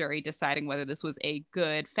the jury deciding whether this was a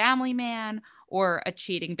good family man or a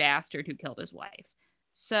cheating bastard who killed his wife.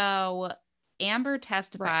 So Amber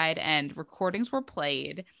testified and recordings were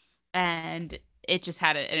played, and it just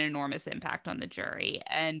had an enormous impact on the jury.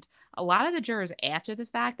 And a lot of the jurors after the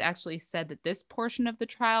fact actually said that this portion of the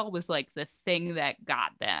trial was like the thing that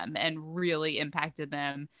got them and really impacted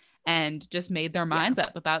them and just made their minds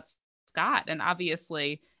up about Scott. And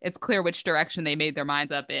obviously it's clear which direction they made their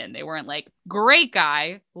minds up in. They weren't like, great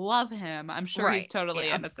guy, love him, I'm sure he's totally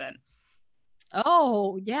innocent.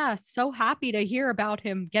 Oh, yeah. So happy to hear about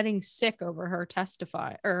him getting sick over her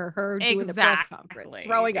testify or her doing the press conference,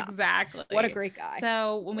 throwing up. Exactly. What a great guy.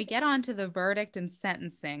 So when we get on to the verdict and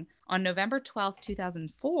sentencing on November 12th,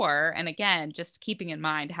 2004, and again, just keeping in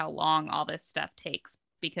mind how long all this stuff takes,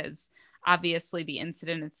 because obviously the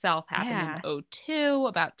incident itself happened in 2002,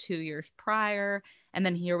 about 2 years prior. And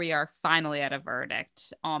then here we are finally at a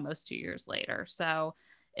verdict almost 2 years later. So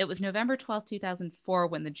it was November 12th, 2004,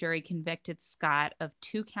 when the jury convicted Scott of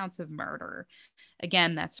 2 counts of murder.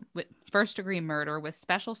 Again, that's first-degree murder with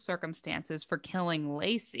special circumstances for killing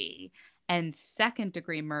Lacey, and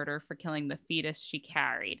second-degree murder for killing the fetus she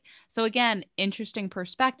carried. So again, interesting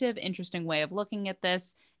perspective, interesting way of looking at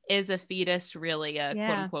this. Is a fetus really a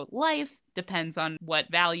quote-unquote life? Depends on what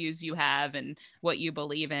values you have and what you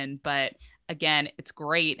believe in, but again, it's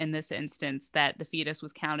great in this instance that the fetus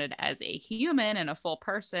was counted as a human and a full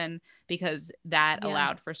person, because that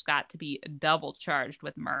allowed for Scott to be double charged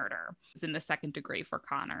with murder. It was in the second degree for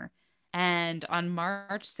Connor. And on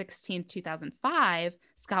March 16th, 2005,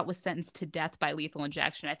 Scott was sentenced to death by lethal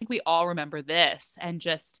injection. I think we all remember this, and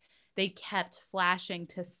just they kept flashing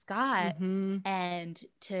to Scott and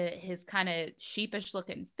to his kind of sheepish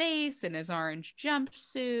looking face and his orange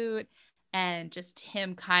jumpsuit, and just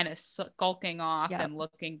him kind of skulking off and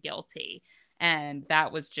looking guilty. And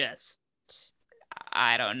that was just,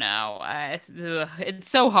 I don't know. It's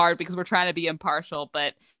so hard because we're trying to be impartial,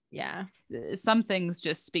 but some things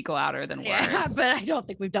just speak louder than words. But I don't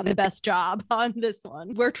think we've done the best job on this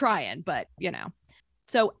one. We're trying, but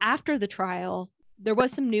So after the trial, there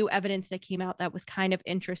was some new evidence that came out that was kind of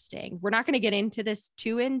interesting. We're not going to get into this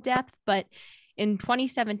too in depth, but in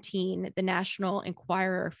 2017, the National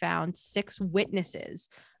Enquirer found 6 witnesses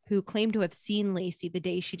who claimed to have seen Lacey the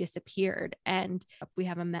day she disappeared. And we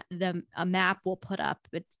have a map we'll put up.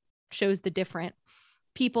 It shows the different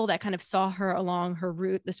people that kind of saw her along her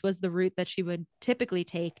route. This was the route that she would typically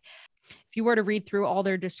take. If you were to read through all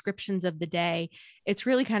their descriptions of the day, it's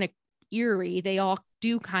really kind of eerie. They all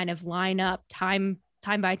do kind of line up time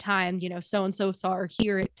by time, so-and-so saw her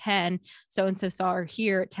here at 10, so-and-so saw her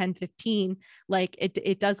here at 10:15. Like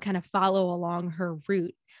it does kind of follow along her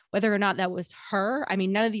route. Whether or not that was her, I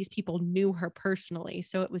mean, none of these people knew her personally.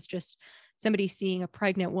 So it was just somebody seeing a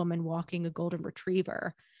pregnant woman walking a golden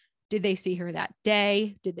retriever. Did they see her that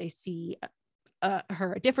day? Did they see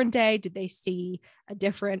her a different day? Did they see a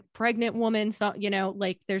different pregnant woman? So,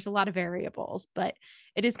 there's a lot of variables, but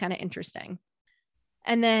it is kind of interesting.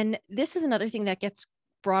 And then this is another thing that gets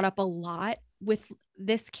brought up a lot with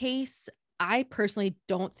this case. I personally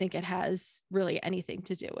don't think it has really anything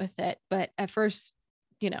to do with it, but at first,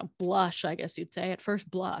 blush, I guess you'd say, at first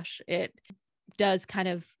blush, it does kind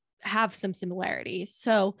of have some similarities.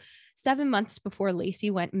 So 7 months before Lacey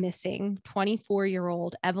went missing,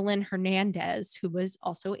 24-year-old Evelyn Hernandez, who was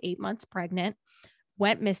also 8 months pregnant,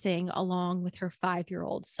 went missing along with her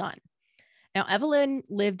 5-year-old son. Now, Evelyn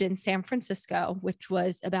lived in San Francisco, which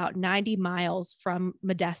was about 90 miles from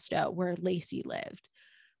Modesto, where Lacey lived.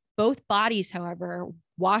 Both bodies, however,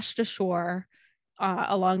 washed ashore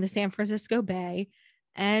along the San Francisco Bay.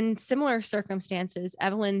 And similar circumstances,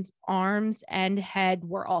 Evelyn's arms and head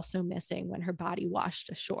were also missing when her body washed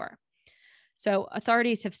ashore. So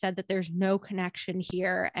authorities have said that there's no connection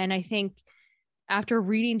here. And I think after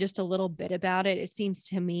reading just a little bit about it, it seems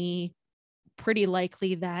to me pretty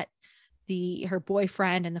likely that her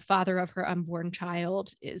boyfriend and the father of her unborn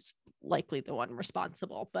child is likely the one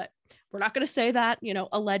responsible. But we're not going to say that,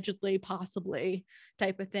 allegedly, possibly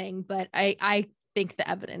type of thing. But I think the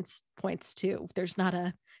evidence points to there's not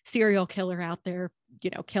a serial killer out there,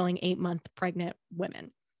 killing 8-month pregnant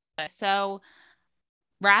women. So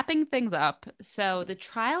wrapping things up. So the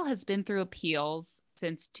trial has been through appeals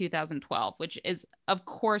since 2012, which is of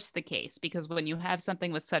course the case, because when you have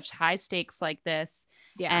something with such high stakes like this,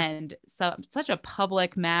 and such a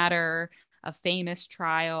public matter, a famous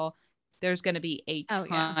trial, there's going to be a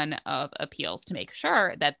ton of appeals to make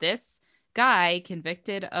sure that this guy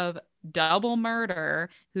convicted of double murder,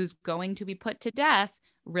 who's going to be put to death,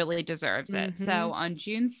 really deserves it. So on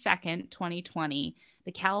June 2nd, 2020,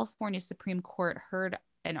 the California Supreme Court heard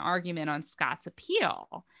an argument on Scott's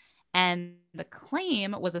appeal. And the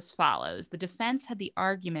claim was as follows. The defense had the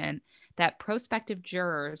argument that prospective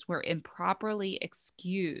jurors were improperly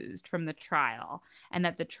excused from the trial, and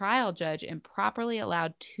that the trial judge improperly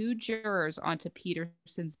allowed 2 jurors onto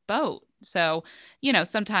Peterson's boat. So,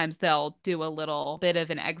 sometimes they'll do a little bit of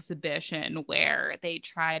an exhibition where they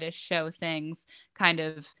try to show things kind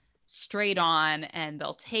of straight on, and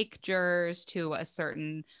they'll take jurors to a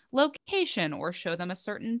certain location or show them a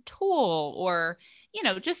certain tool, or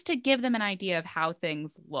just to give them an idea of how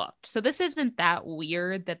things looked. So this isn't that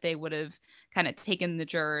weird that they would have kind of taken the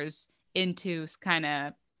jurors into kind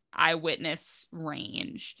of eyewitness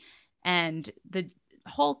range. And the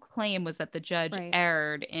whole claim was that the judge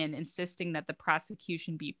erred in insisting that the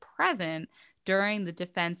prosecution be present during the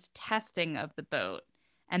defense testing of the boat,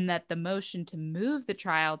 and that the motion to move the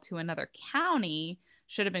trial to another county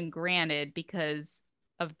should have been granted because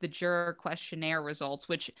of the juror questionnaire results,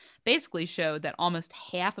 which basically showed that almost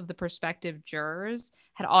half of the prospective jurors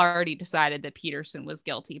had already decided that Peterson was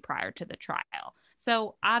guilty prior to the trial.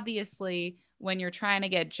 So obviously, when you're trying to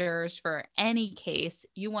get jurors for any case,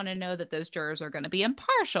 you want to know that those jurors are going to be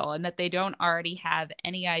impartial and that they don't already have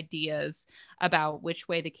any ideas about which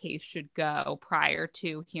way the case should go prior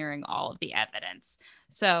to hearing all of the evidence.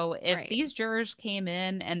 So if these jurors came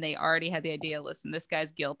in and they already had the idea, listen, this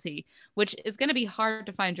guy's guilty, which is going to be hard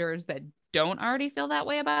to find jurors that don't already feel that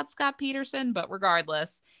way about Scott Peterson, but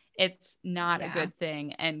regardless, it's not a good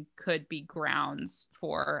thing and could be grounds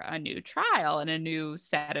for a new trial and a new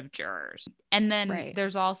set of jurors. And then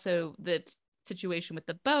there's also the situation with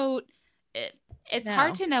the boat. It's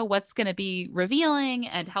hard to know what's going to be revealing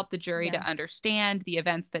and help the jury to understand the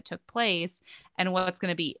events that took place, and what's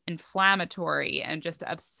going to be inflammatory and just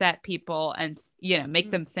upset people and,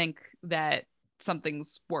 make them think that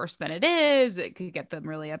something's worse than it is. It could get them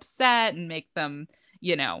really upset and make them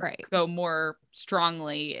go more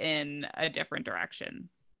strongly in a different direction.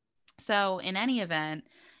 So in any event,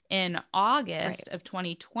 in August of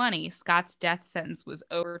 2020, Scott's death sentence was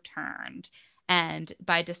overturned. And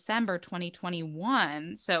by December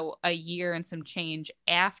 2021, so a year and some change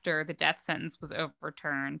after the death sentence was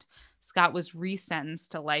overturned, Scott was resentenced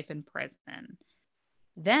to life in prison.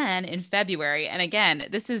 Then in February, and again,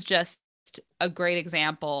 this is just a great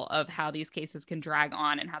example of how these cases can drag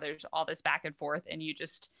on and how there's all this back and forth and you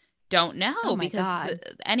just don't know because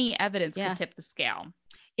any evidence could tip the scale.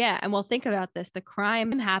 Yeah. And well, think about this. The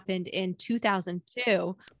crime happened in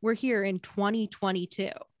 2002. We're here in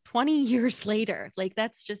 2022, 20 years later. Like,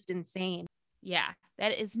 that's just insane. Yeah,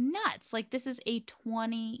 that is nuts. Like, this is a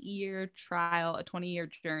 20-year trial, a 20-year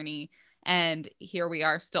journey. And here we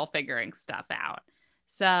are still figuring stuff out.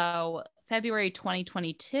 So February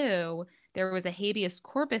 2022, there was a habeas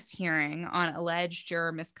corpus hearing on alleged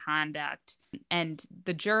juror misconduct. And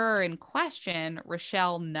the juror in question,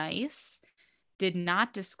 Rochelle Nice, did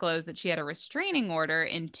not disclose that she had a restraining order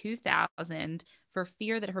in 2000 for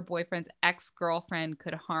fear that her boyfriend's ex-girlfriend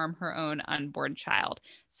could harm her own unborn child.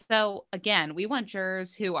 So again, we want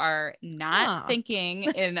jurors who are not thinking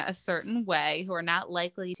in a certain way, who are not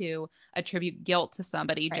likely to attribute guilt to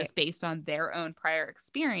somebody just based on their own prior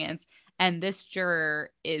experience. And this juror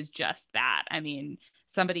is just that. I mean,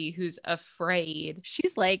 somebody who's afraid.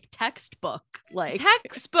 She's like textbook.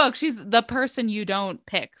 She's the person you don't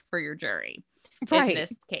pick for your jury in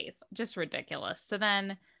this case. Just ridiculous. So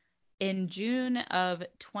then in June of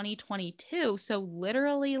 2022, so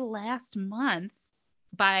literally last month,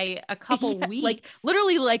 by a couple weeks.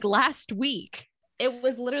 Literally last week. It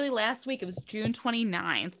was literally last week. It was June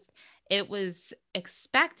 29th. it was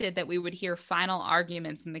expected that we would hear final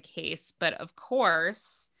arguments in the case, but of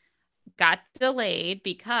course got delayed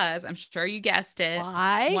because, I'm sure you guessed it,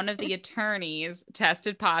 Why? one of the attorneys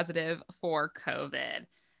tested positive for COVID.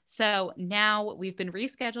 So now we've been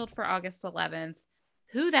rescheduled for August 11th.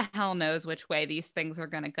 Who the hell knows which way these things are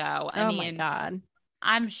going to go? I Oh my mean, God.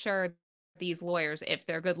 I'm sure these lawyers, if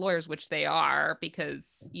they're good lawyers, which they are,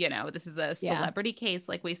 because, this is a Yeah. celebrity case,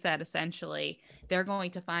 like we said, essentially, they're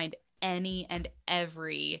going to find any and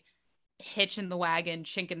every hitch in the wagon,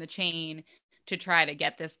 chink in the chain to try to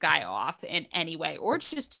get this guy off in any way, or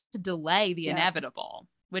just to delay the inevitable,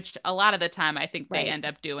 which a lot of the time I think they end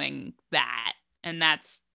up doing that. And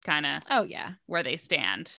that's kind of where they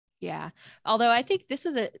stand. Yeah. Although I think this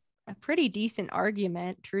is a pretty decent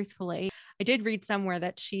argument, truthfully. I did read somewhere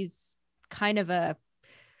that she's kind of a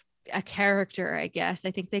character, I guess.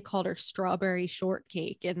 I think they called her Strawberry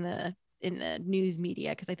Shortcake in the news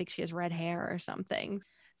media because I think she has red hair or something.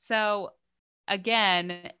 So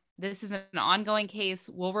again, this is an ongoing case.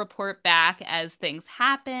 We'll report back as things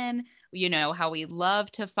happen. You know how we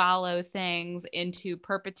love to follow things into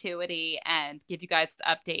perpetuity and give you guys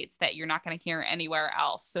updates that you're not going to hear anywhere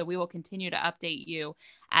else. So we will continue to update you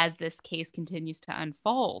as this case continues to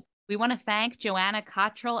unfold. We want to thank Joanna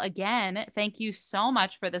Cottrell again. Thank you so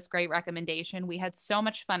much for this great recommendation. We had so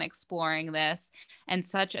much fun exploring this and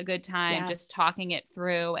such a good time just talking it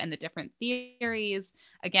through and the different theories.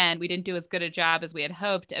 Again, we didn't do as good a job as we had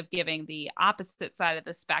hoped of giving the opposite side of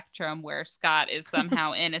the spectrum where Scott is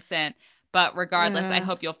somehow innocent. But regardless, I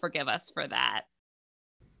hope you'll forgive us for that.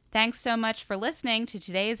 Thanks so much for listening to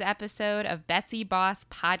today's episode of Betsy Boss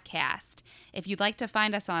Podcast. If you'd like to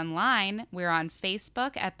find us online, we're on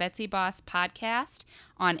Facebook at Betsy Boss Podcast,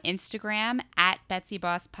 on Instagram at Betsy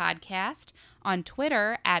Boss Podcast, on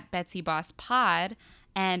Twitter at Betsy Boss Pod,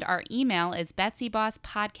 and our email is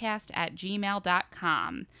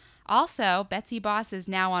betsybosspodcast@gmail.com. Also, Betsy Boss is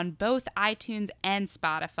now on both iTunes and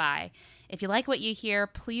Spotify. If you like what you hear,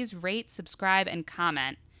 please rate, subscribe, and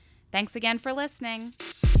comment. Thanks again for listening.